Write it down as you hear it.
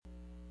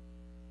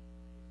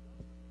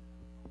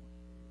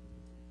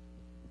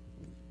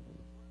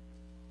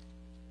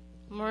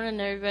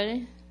Morning,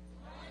 everybody.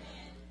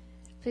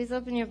 Please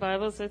open your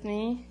Bibles with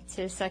me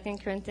to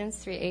 2 Corinthians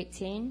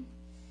 3:18.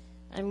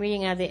 I'm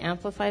reading out of the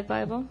Amplified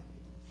Bible.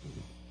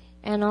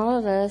 And all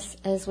of us,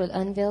 as with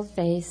unveiled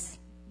face,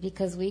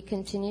 because we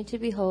continue to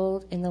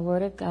behold in the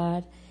Word of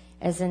God,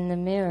 as in the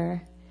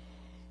mirror,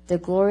 the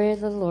glory of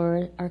the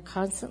Lord, are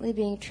constantly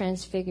being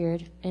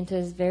transfigured into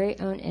His very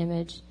own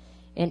image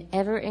in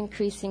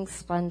ever-increasing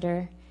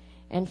splendor,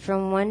 and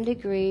from one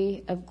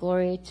degree of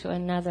glory to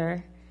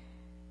another.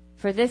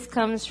 For this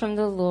comes from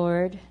the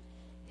Lord,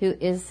 who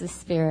is the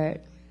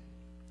Spirit.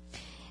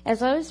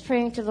 As I was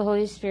praying to the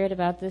Holy Spirit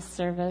about this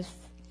service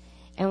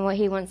and what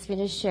He wants me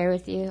to share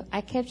with you,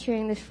 I kept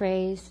hearing the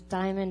phrase,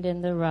 diamond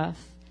in the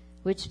rough,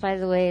 which, by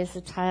the way, is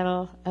the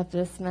title of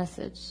this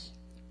message.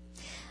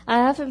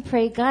 I often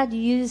pray, God,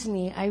 use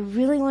me. I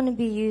really want to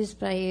be used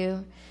by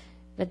you.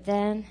 But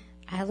then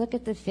I look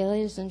at the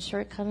failures and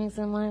shortcomings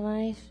in my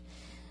life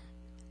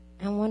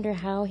and wonder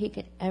how He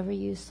could ever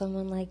use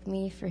someone like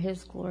me for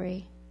His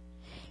glory.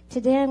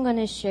 Today I'm going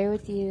to share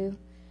with you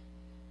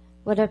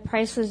what a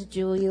priceless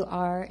jewel you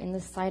are in the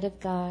sight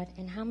of God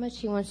and how much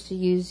He wants to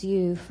use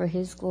you for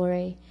His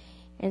glory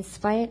in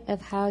spite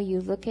of how you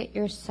look at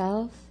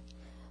yourself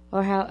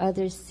or how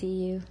others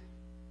see you.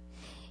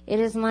 It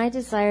is my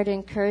desire to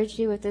encourage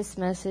you with this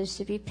message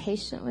to be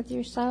patient with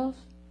yourself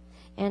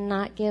and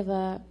not give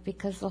up,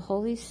 because the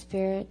Holy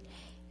Spirit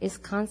is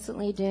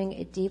constantly doing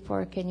a deep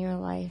work in your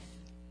life.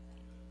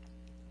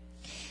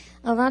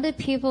 A lot of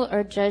people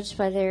are judged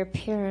by their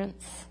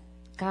appearance.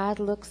 God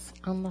looks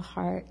on the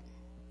heart.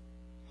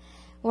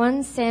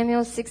 1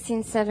 Samuel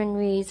 16:7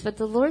 reads, But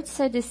the Lord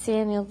said to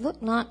Samuel,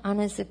 Look not on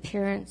his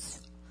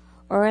appearance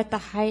or at the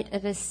height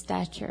of his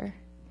stature,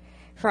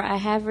 for I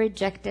have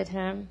rejected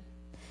him.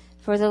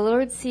 For the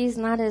Lord sees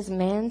not as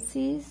man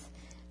sees,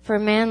 for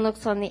man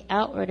looks on the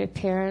outward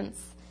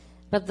appearance,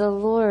 but the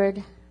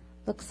Lord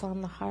looks on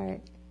the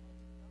heart.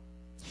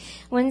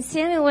 When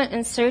Samuel went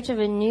in search of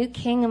a new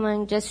king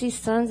among Jesse's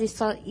sons, he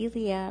saw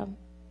Eliab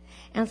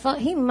and thought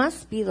he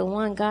must be the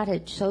one God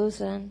had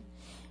chosen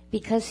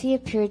because he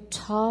appeared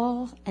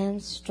tall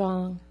and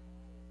strong.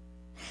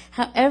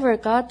 However,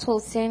 God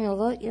told Samuel,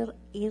 Look,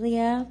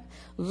 Eliab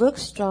looked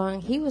strong.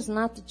 He was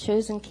not the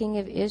chosen king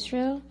of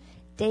Israel.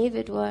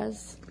 David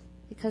was,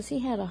 because he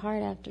had a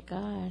heart after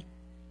God.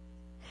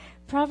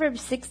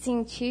 Proverbs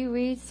 16:2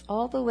 reads,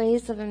 All the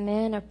ways of a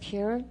man are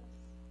pure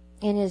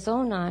in his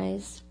own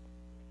eyes,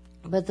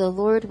 but the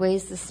Lord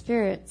weighs the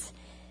spirits,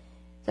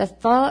 the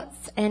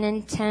thoughts and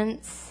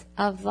intents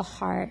of the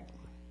heart.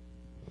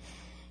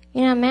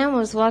 You know, a man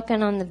was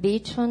walking on the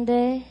beach one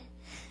day,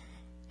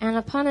 and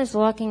upon his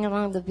walking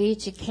along the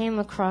beach, he came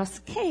across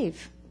a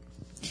cave.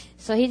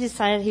 So he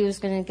decided he was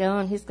going to go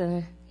and he's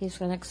going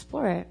to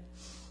explore it.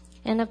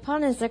 And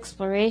upon his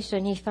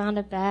exploration, he found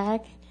a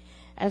bag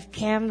of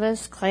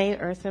canvas, clay,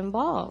 earth, and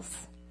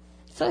balls.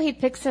 So he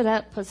picks it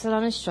up, puts it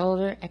on his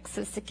shoulder,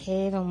 exits the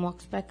cave, and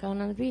walks back out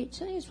on the beach.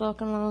 And he's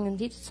walking along, and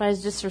he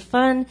decides just for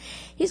fun,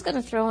 he's going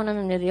to throw one of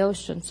them into the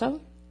ocean.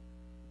 So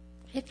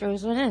he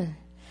throws one in,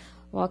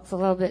 walks a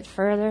little bit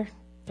further,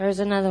 throws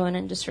another one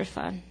in just for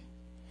fun.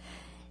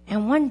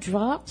 And one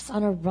drops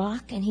on a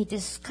rock, and he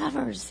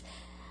discovers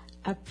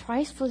a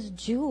priceless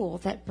jewel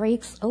that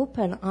breaks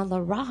open on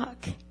the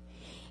rock.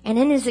 And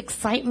in his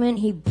excitement,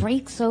 he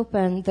breaks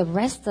open the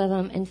rest of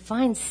them and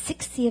finds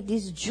 60 of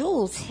these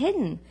jewels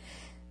hidden.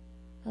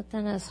 But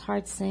then his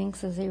heart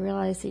sinks as he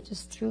realized he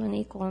just threw an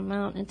equal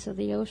amount into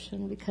the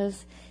ocean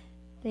because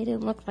they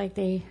didn't look like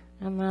they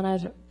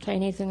amounted to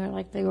anything or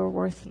like they were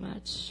worth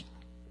much.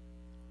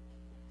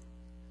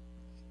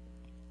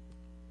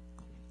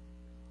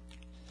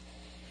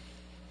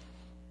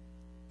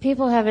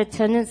 People have a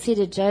tendency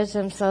to judge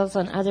themselves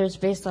on others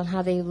based on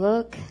how they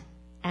look,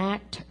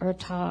 act, or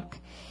talk.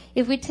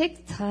 If we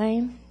take the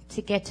time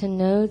to get to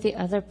know the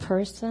other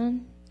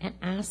person and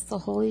ask the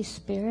Holy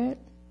Spirit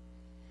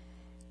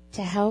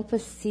to help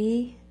us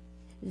see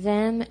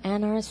them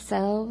and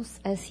ourselves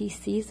as He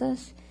sees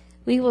us,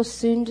 we will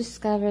soon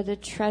discover the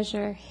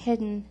treasure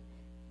hidden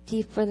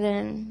deep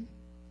within.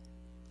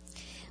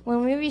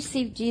 When we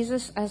receive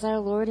Jesus as our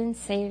Lord and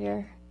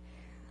Savior,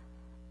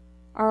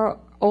 our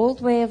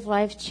old way of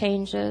life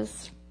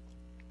changes.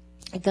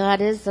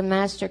 God is the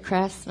master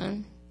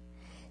craftsman.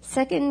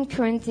 2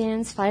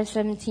 Corinthians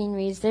 5:17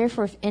 reads,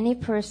 Therefore, if any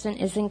person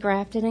is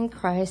engrafted in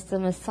Christ, the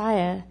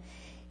Messiah,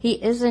 he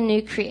is a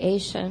new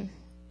creation,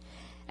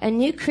 a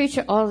new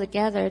creature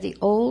altogether. The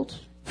old,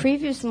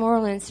 previous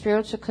moral and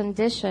spiritual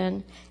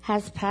condition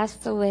has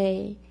passed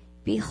away.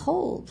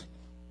 Behold,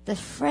 the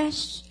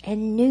fresh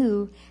and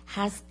new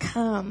has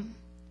come.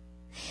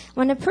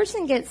 When a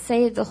person gets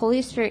saved, the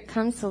Holy Spirit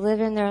comes to live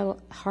in their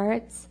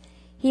hearts.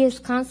 He is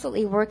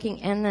constantly working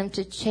in them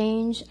to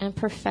change and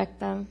perfect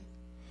them.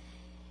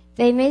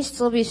 They may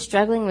still be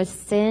struggling with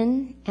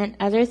sin and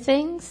other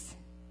things,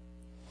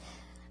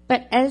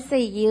 but as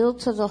they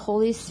yield to the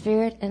Holy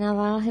Spirit and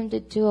allow Him to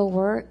do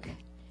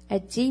a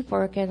deep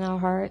work in their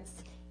hearts,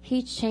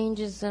 He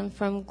changes them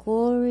from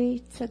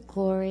glory to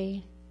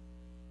glory.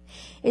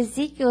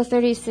 Ezekiel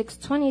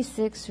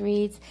 36:26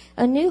 reads,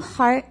 "A new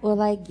heart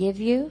will I give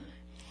you,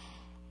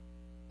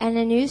 and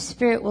a new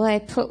spirit will I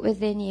put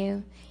within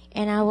you,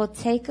 and I will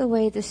take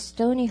away the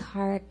stony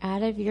heart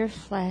out of your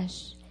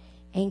flesh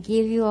and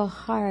give you a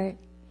heart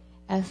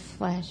of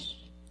flesh."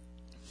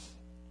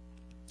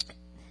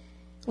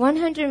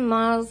 100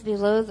 miles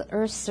below the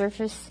Earth's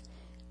surface,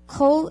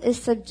 coal is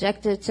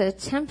subjected to a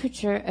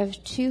temperature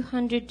of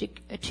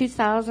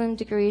 2,000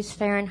 degrees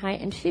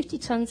Fahrenheit and 50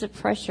 tons of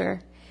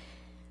pressure,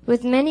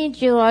 with many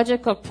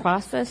geological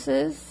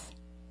processes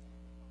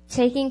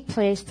taking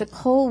place. The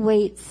coal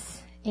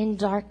waits in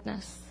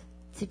darkness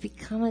to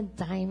become a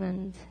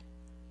diamond.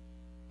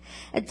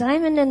 A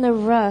diamond in the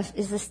rough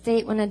is a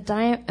state when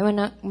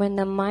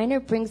the miner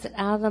brings it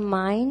out of the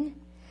mine,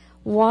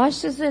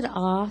 washes it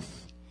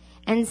off,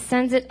 and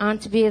sends it on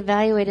to be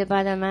evaluated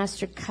by the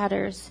master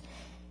cutters.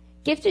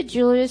 Gifted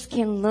jewelers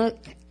can look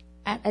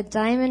at a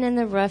diamond in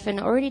the rough and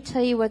already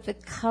tell you what the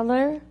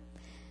color,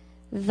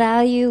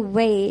 value,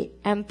 weight,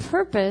 and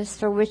purpose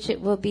for which it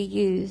will be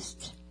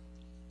used.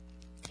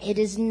 It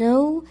is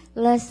no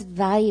less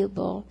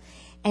valuable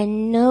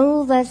and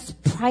no less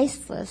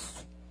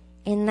priceless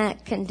in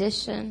that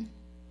condition,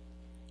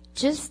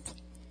 just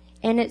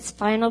in its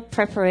final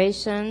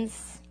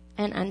preparations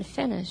and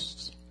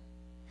unfinished.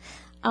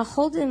 I'll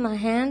hold in my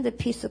hand a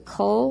piece of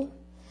coal.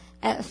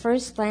 At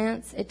first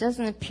glance, it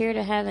doesn't appear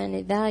to have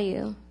any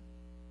value.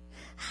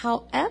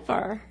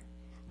 However,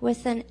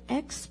 with an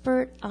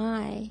expert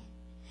eye,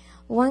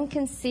 one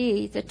can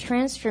see the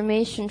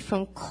transformation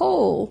from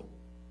coal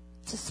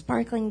to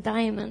sparkling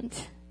diamond.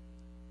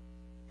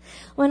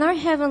 When our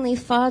Heavenly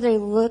Father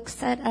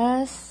looks at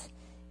us,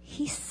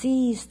 He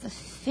sees the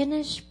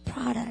finished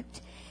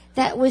product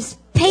that was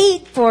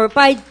paid for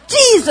by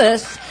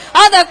Jesus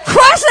on the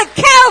cross of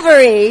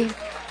Calvary.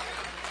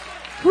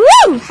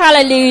 Woo!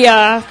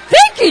 Hallelujah!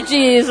 Thank you,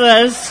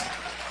 Jesus!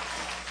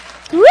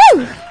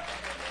 Woo!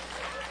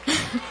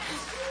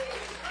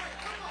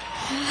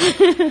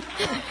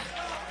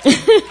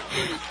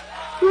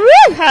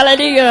 Woo!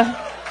 Hallelujah!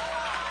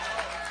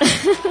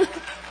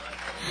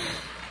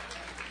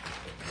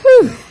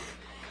 Whew.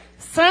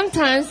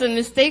 Sometimes the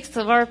mistakes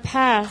of our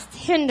past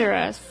hinder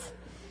us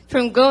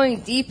from going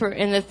deeper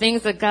in the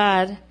things of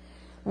God.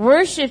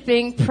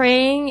 Worshiping,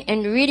 praying,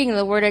 and reading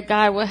the Word of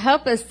God will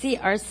help us see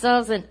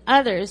ourselves and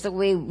others the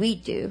way we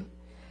do,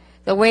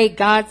 the way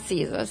God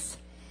sees us.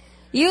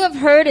 You have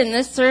heard in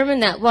this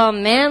sermon that while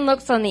man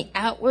looks on the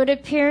outward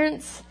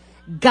appearance,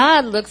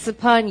 God looks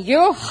upon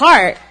your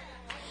heart.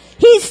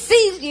 He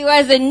sees you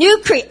as a new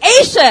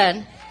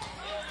creation,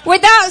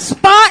 without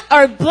spot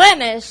or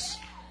blemish,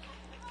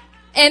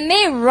 and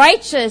made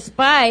righteous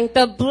by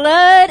the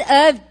blood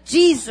of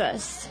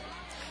Jesus.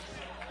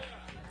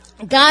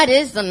 God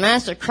is the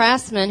master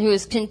craftsman who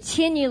is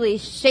continually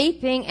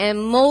shaping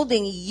and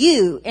molding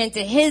you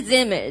into His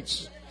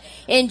image.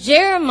 In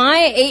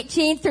Jeremiah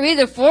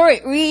 18:3-4,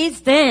 it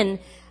reads, "Then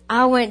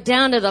I went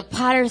down to the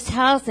potter's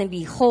house, and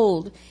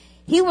behold,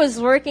 he was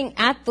working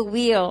at the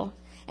wheel,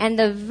 and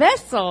the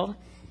vessel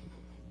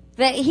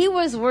that he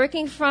was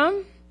working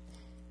from,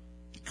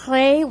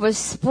 clay was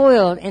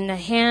spoiled in the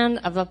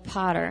hand of the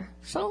potter."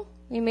 So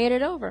he made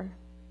it over,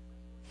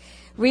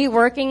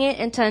 reworking it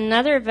into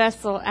another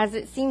vessel as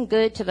it seemed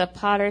good to the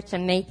potter to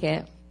make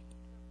it.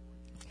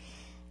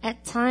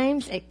 At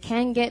times it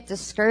can get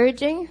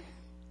discouraging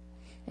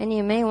and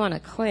you may want to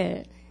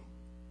quit.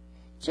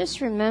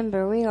 Just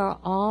remember, we are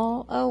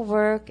all a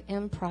work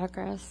in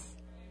progress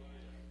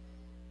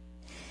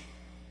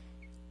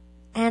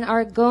and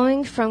are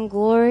going from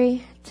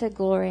glory to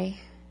glory.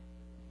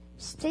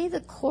 Stay the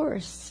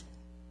course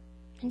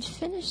and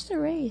finish the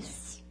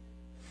race.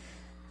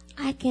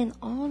 I can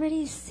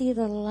already see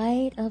the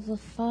light of the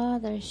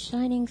Father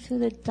shining through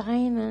the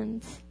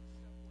diamond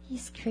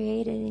He's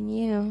created in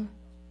you.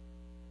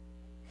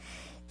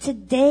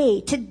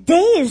 Today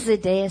is the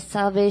day of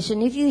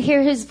salvation. If you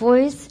hear His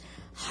voice,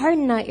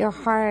 harden not your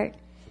heart.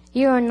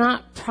 You are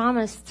not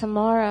promised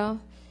tomorrow.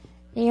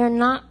 You are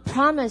not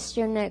promised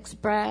your next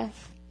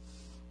breath.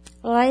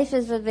 Life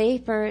is a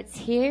vapor. It's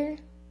here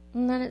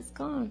and then it's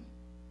gone.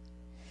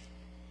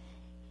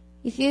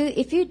 If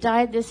you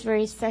died this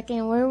very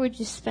second, where would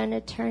you spend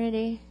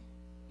eternity?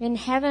 In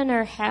heaven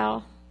or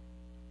hell?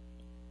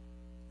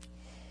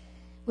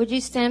 Would you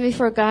stand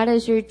before God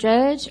as your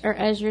judge or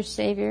as your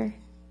Savior?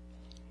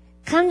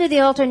 Come to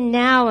the altar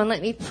now and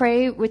let me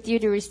pray with you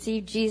to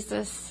receive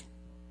Jesus.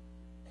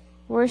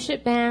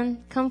 Worship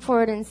band, come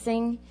forward and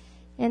sing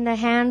 "In the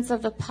Hands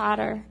of the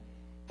Potter"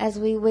 as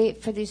we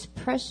wait for these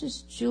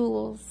precious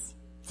jewels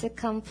to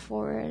come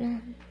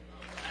forward.